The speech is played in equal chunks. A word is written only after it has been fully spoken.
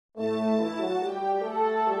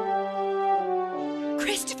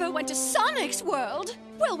Morpho went to Sonic's world.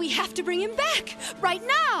 Well, we have to bring him back, right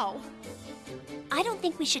now. I don't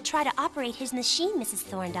think we should try to operate his machine, Mrs.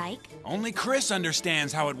 Thorndyke. Only Chris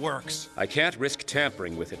understands how it works. I can't risk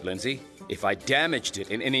tampering with it, Lindsay. If I damaged it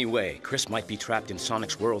in any way, Chris might be trapped in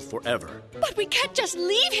Sonic's world forever. But we can't just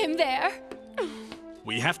leave him there.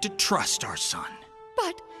 We have to trust our son.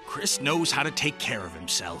 But Chris knows how to take care of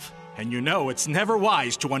himself. And you know it's never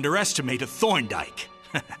wise to underestimate a Thorndyke.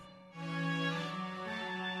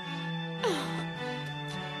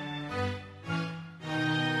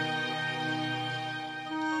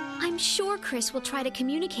 I'm sure Chris will try to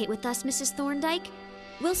communicate with us, Mrs. Thorndyke.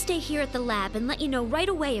 We'll stay here at the lab and let you know right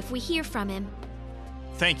away if we hear from him.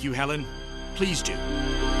 Thank you, Helen. Please do.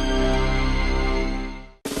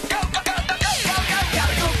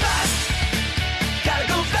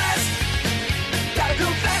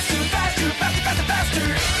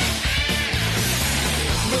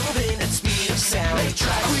 Moving at speed of sound,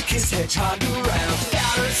 quickest hedgehog around.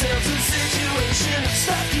 Found ourselves in a situation,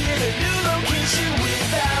 stuck in a new location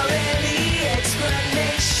without any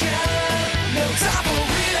explanation. No time for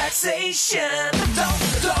relaxation. Don't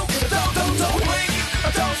wait,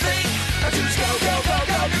 don't think, just go.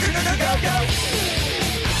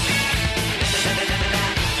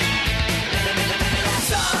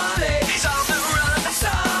 Sonic, he's on the run.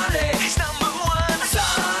 Sonic, he's number one.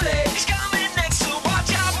 Sonic, he's coming next, so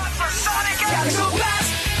watch out for Sonic. Gotta go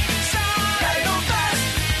fast. Gotta go fast.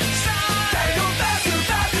 Gotta go faster.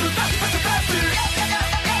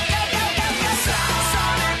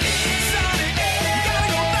 Sonic,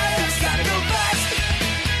 gotta go fast.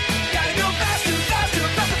 Gotta go faster.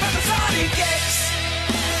 Sonic X.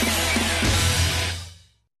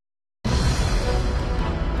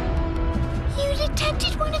 You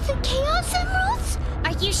detected one of the Chaos Emeralds?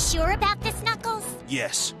 Are you sure about this, Knuckles?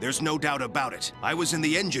 Yes, there's no doubt about it. I was in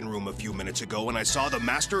the engine room a few minutes ago and I saw the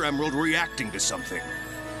Master Emerald reacting to something.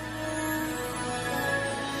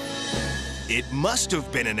 It must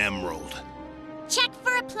have been an emerald. Check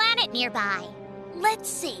for a planet nearby. Let's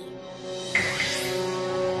see.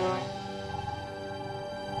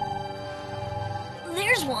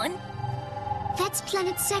 there's one. That's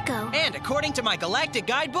Planet Secco. And according to my galactic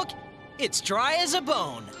guidebook, it's dry as a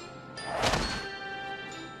bone.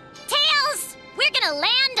 Tails! We're gonna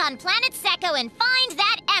land on Planet Secco and find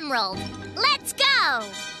that emerald. Let's go!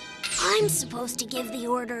 I'm supposed to give the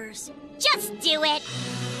orders. Just do it.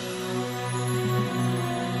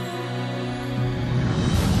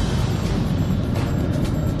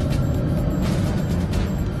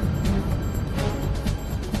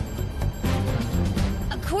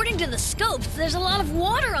 According to the scopes, there's a lot of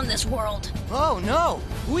water on this world. Oh no,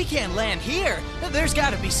 we can't land here. There's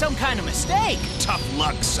gotta be some kind of mistake. Tough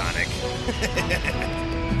luck, Sonic.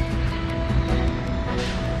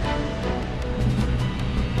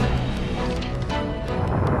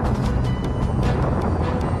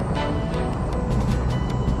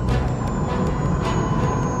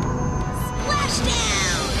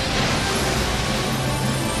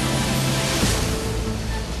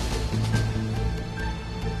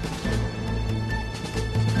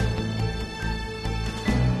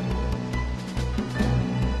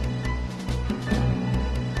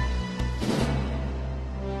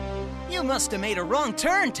 You must have made a wrong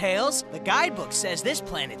turn, Tails. The guidebook says this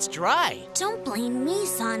planet's dry. Don't blame me,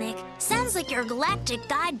 Sonic. Sounds like your galactic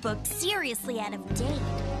guidebook's seriously out of date.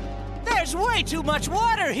 There's way too much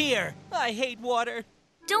water here. I hate water.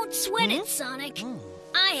 Don't sweat it, Sonic.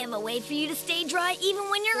 I have a way for you to stay dry even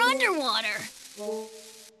when you're underwater.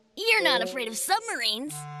 You're not afraid of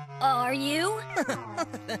submarines, are you?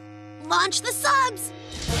 Launch the subs!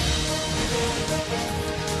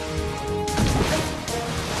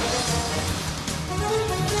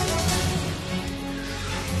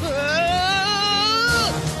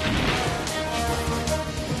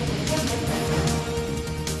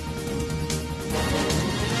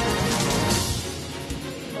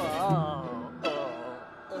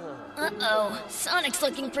 Uh-oh, Sonic's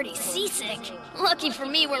looking pretty seasick. Lucky for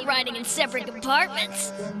me, we're riding in separate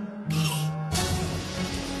compartments.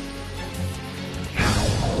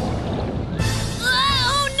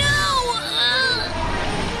 Oh, no!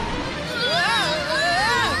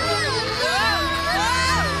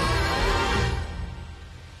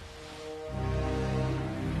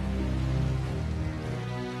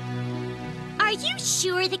 Are you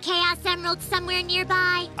sure the Chaos Emerald's somewhere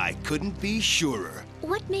nearby? I couldn't be surer.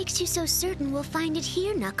 What makes you so certain we'll find it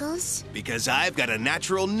here, Knuckles? Because I've got a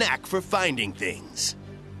natural knack for finding things.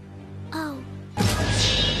 Oh.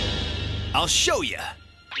 I'll show you.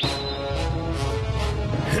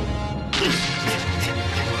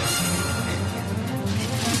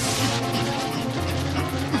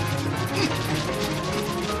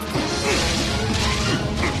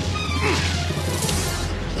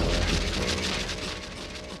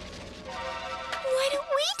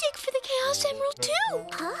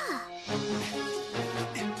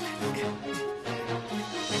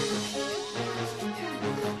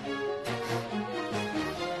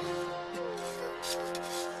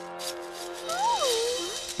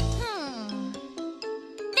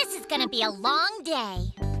 This is gonna be a long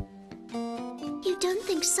day. You don't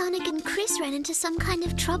think Sonic and Chris ran into some kind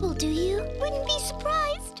of trouble, do you? Wouldn't be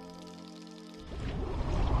surprised.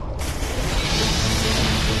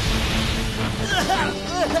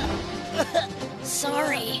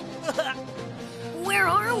 Sorry. Where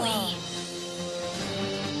are we?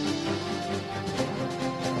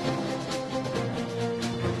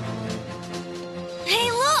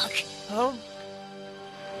 Hey, look! Huh?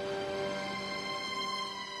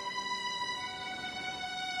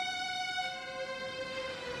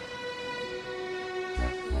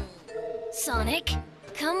 Sonic,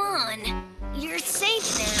 come on. You're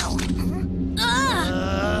safe now.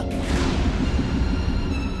 Ah!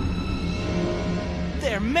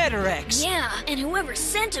 They're Metarex. Yeah, and whoever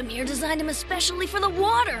sent them here designed them especially for the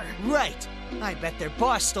water. Right. I bet their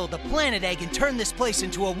boss stole the planet egg and turned this place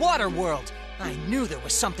into a water world. I knew there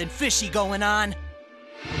was something fishy going on.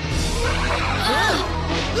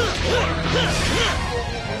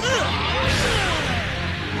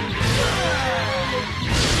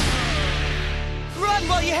 Run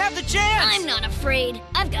while you have the chance! I'm not afraid.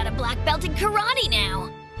 I've got a black belt in karate now.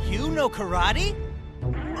 You know karate?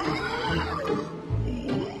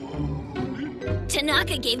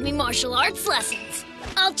 Tanaka gave me martial arts lessons.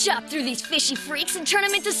 I'll chop through these fishy freaks and turn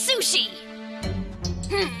them into sushi.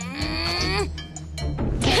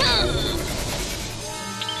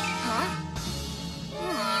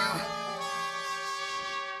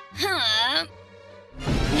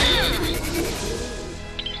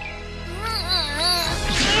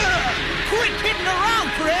 Quit kidding around,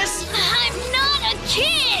 Chris! I'm not a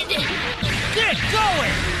kid! Get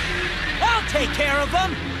going! I'll take care of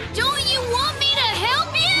them! Don't you want me to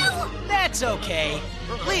help you? That's okay.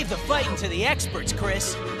 Leave the fighting to the experts,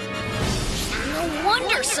 Chris. No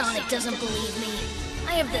wonder Sonic doesn't believe me.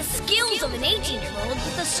 I have the skills of an 18-year-old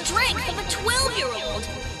with the strength of a 12-year-old.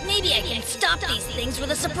 Maybe I can stop these things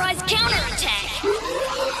with a surprise counterattack.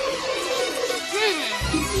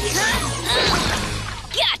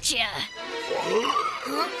 Gotcha!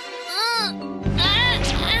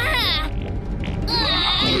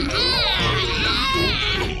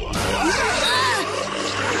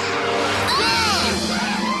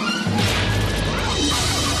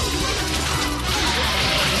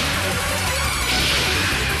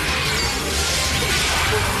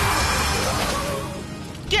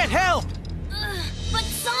 Get help! But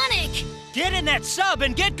Sonic! Get in that sub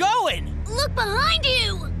and get going! Look behind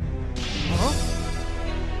you! Huh?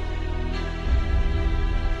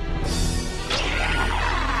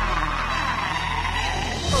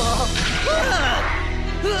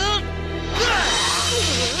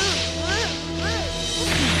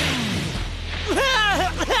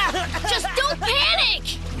 Just don't panic!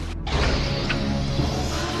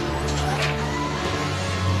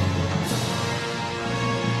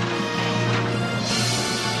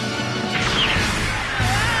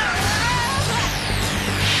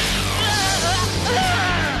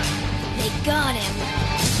 They got him.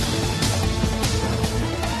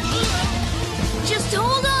 Just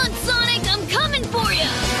hold on, Sonic! I'm coming for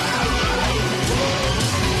you!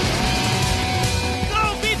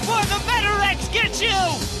 Go before the Metarex gets you!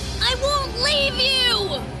 I won't leave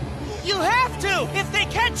you! You have to! If they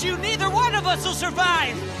catch you, neither one of us will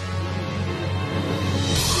survive!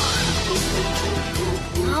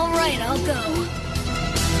 All right, I'll go.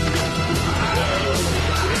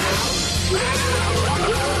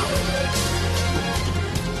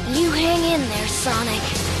 You hang in there, Sonic.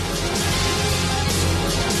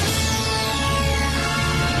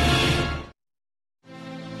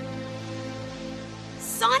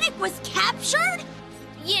 Sonic was captured?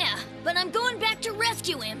 Yeah, but I'm going back to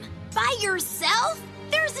rescue him. By yourself?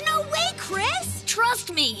 There's no way, Chris!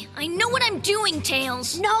 Trust me, I know what I'm doing,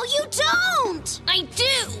 Tails. No, you don't! I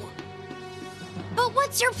do! But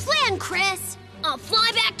what's your plan, Chris? I'll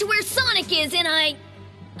fly back to where Sonic is and I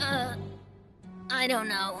don't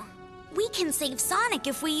know. We can save Sonic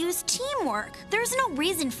if we use teamwork. There's no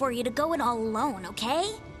reason for you to go it all alone,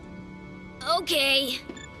 okay? Okay.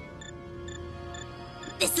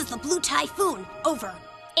 This is the Blue Typhoon. Over.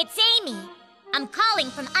 It's Amy. I'm calling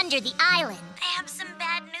from under the island. I have some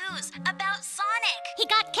bad news about Sonic. He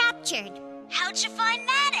got captured. How'd you find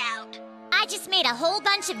that out? I just made a whole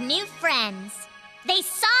bunch of new friends. They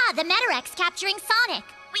saw the Metarex capturing Sonic.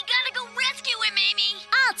 We gotta go rescue him, Amy!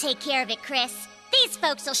 I'll take care of it, Chris. These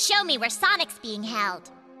folks will show me where Sonic's being held.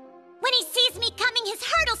 When he sees me coming, his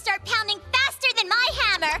heart'll start pounding faster than my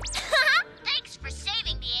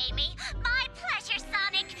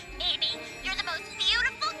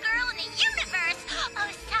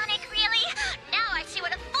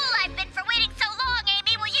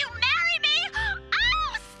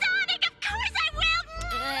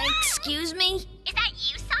excuse me? Is that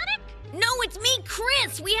you, Sonic? No, it's me,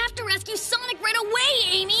 Chris! We have to rescue Sonic right away,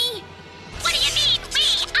 Amy! What do you mean, we?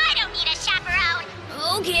 I don't need a chaperone!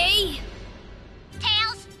 Okay.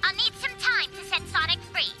 Tails, I'll need some time to set Sonic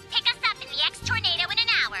free. Pick us up in the X-Tornado in an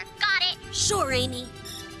hour. Got it? Sure, Amy.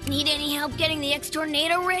 Need any help getting the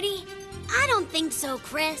X-Tornado ready? I don't think so,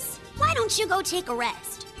 Chris. Why don't you go take a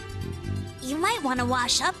rest? You might want to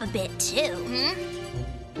wash up a bit, too.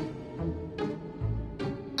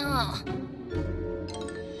 Oh.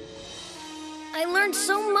 I learned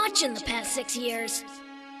so much in the past 6 years.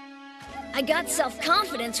 I got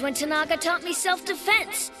self-confidence when Tanaka taught me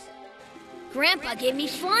self-defense. Grandpa gave me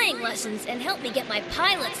flying lessons and helped me get my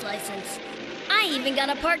pilot's license. I even got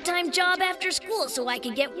a part-time job after school so I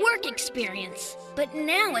could get work experience. But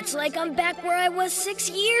now it's like I'm back where I was 6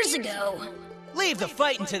 years ago. Leave the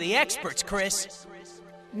fighting to the experts, Chris.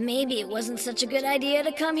 Maybe it wasn't such a good idea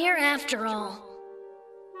to come here after all.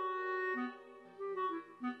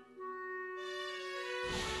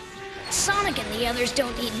 Sonic and the others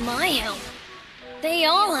don't need my help. They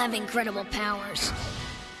all have incredible powers.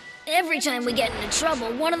 Every time we get into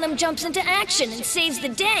trouble, one of them jumps into action and saves the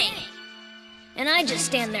day. And I just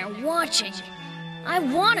stand there watching. I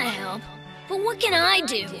want to help, but what can I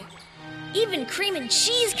do? Even Cream and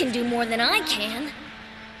Cheese can do more than I can.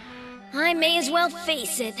 I may as well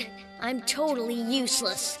face it. I'm totally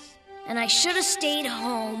useless. And I should have stayed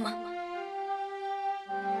home.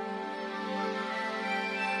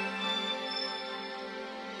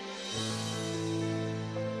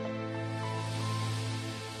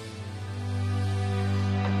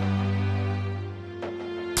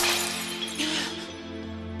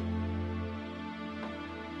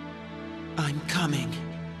 I'm coming.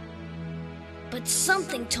 But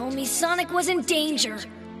something told me Sonic was in danger.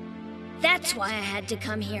 That's why I had to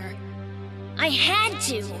come here. I had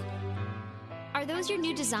to. Are those your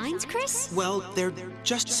new designs, Chris? Well, they're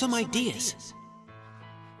just some ideas.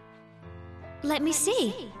 Let me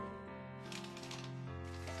see.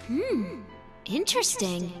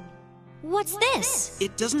 Interesting. What's this?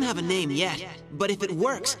 It doesn't have a name yet, but if it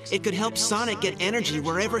works, it could help Sonic get energy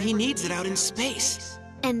wherever he needs it out in space.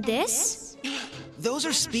 And this? Those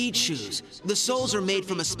are speed shoes. The soles are made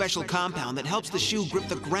from a special compound that helps the shoe grip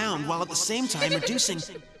the ground while at the same time reducing...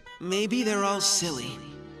 Maybe they're all silly.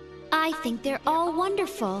 I think they're all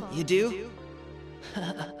wonderful. You do?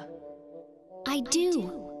 I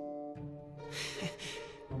do.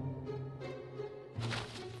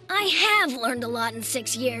 I have learned a lot in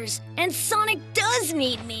 6 years, and Sonic does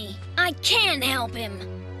need me. I can help him.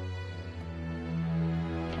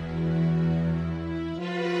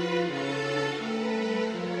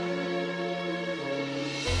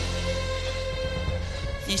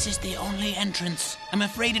 This is the only entrance. I'm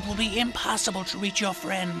afraid it will be impossible to reach your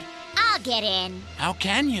friend. I'll get in. How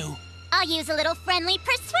can you? I'll use a little friendly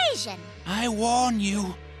persuasion. I warn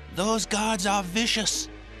you, those guards are vicious.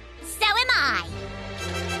 So am I.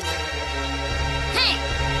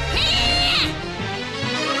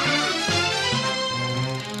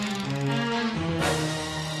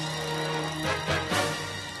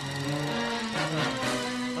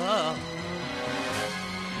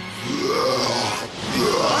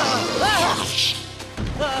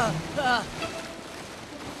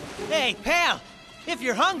 Hey, pal! If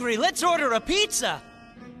you're hungry, let's order a pizza!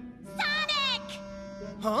 Sonic!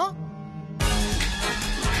 Huh?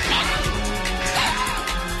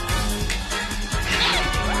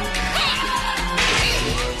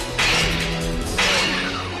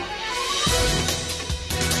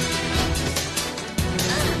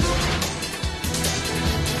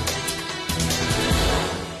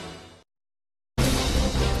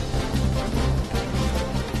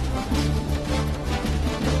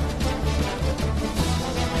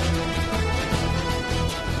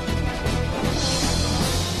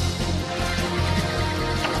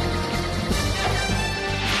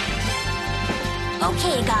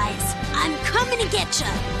 Okay, guys, I'm coming to get ya.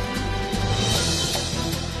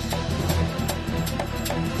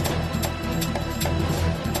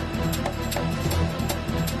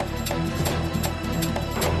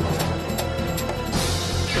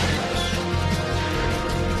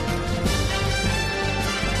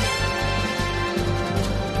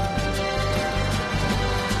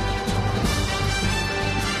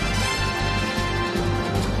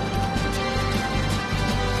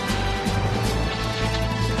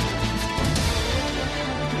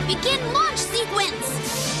 Begin launch sequence!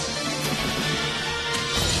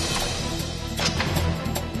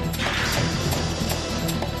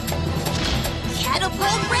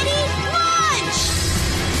 Catapult ready, launch!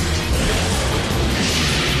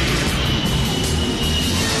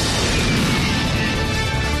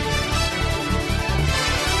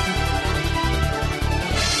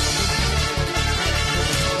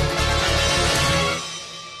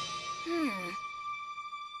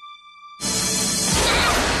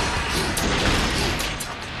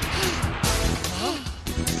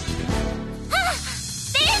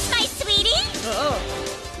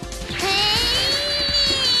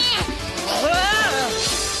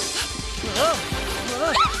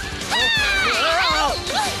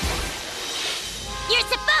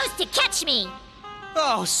 catch me!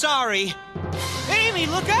 Oh, sorry. Amy,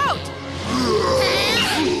 look out!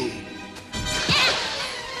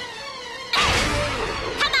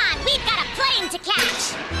 Come on, we've got a plane to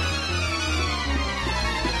catch!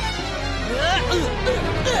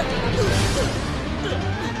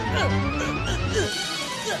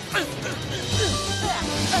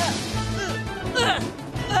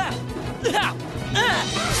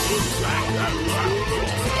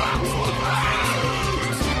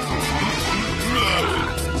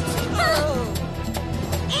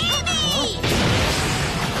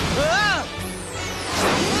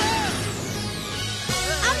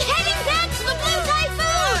 I'm heading back to the Blue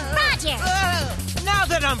Typhoon! Roger! Now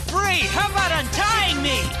that I'm free, how about untying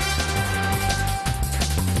me?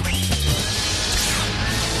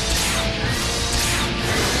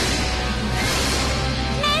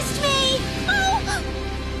 Missed me! Oh!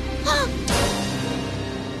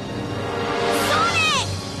 Sonic!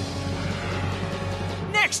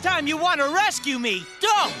 Next time you want to rescue me,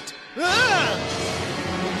 don't!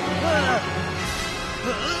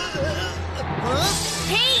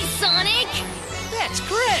 Hey, Sonic! That's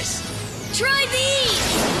Chris! Try these!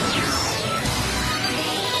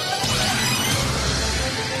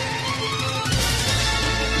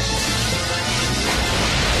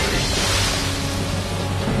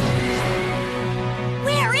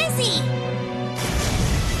 Where is he?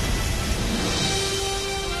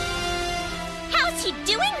 How's he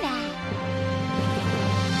doing that?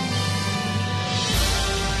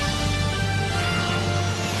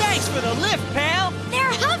 Thanks for the lift, pal!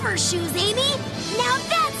 They're hover shoes, Amy! Now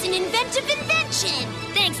that's an inventive invention!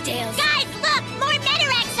 Thanks, Tails. Guys, look! More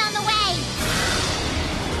Metarex on the way!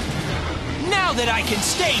 Now that I can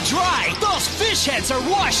stay dry, those fish heads are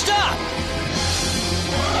washed up!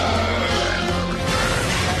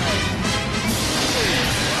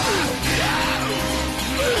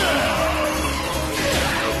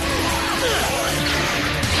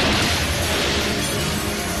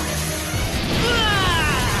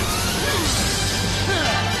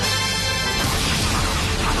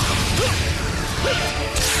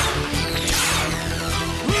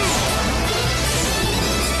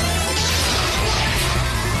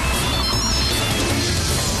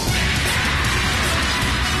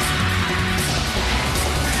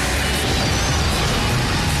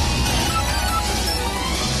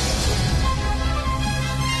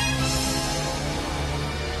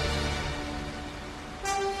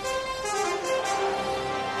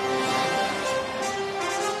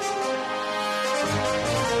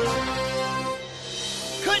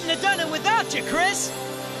 Couldn't have done it without you, Chris!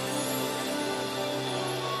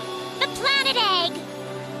 The Planet Egg!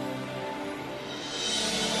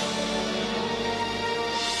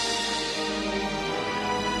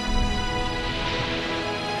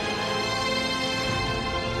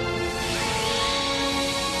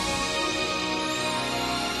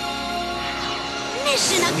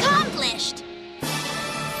 Mission accomplished!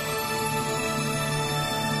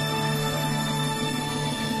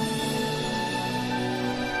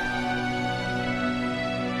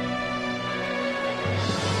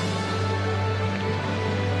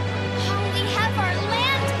 We have our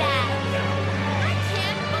land back! I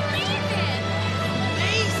can't believe it!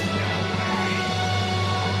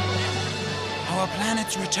 Our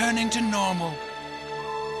planet's returning to normal.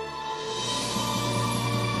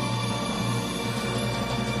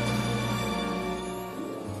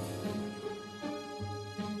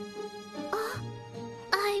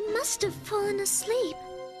 I must have fallen asleep.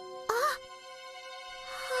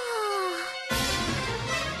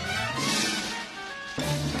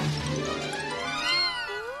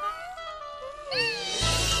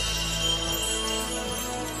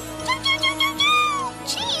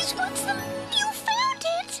 Jeez, what's the... You found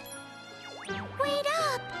it! Wait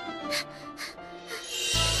up!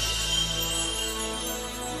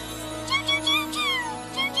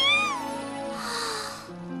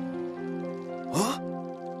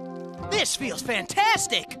 This feels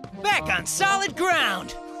fantastic! Back on solid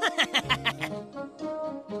ground!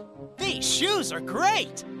 These shoes are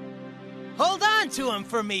great! Hold on to them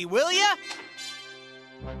for me, will ya?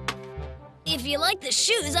 If you like the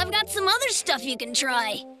shoes, I've got some other stuff you can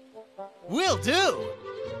try. Will do!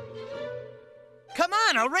 Come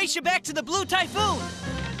on, I'll race you back to the Blue Typhoon!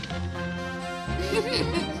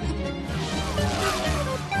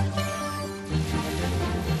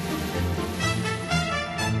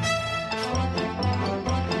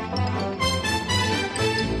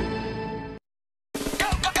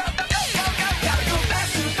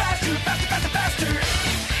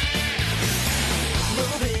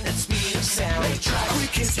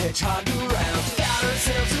 Quickest hedgehog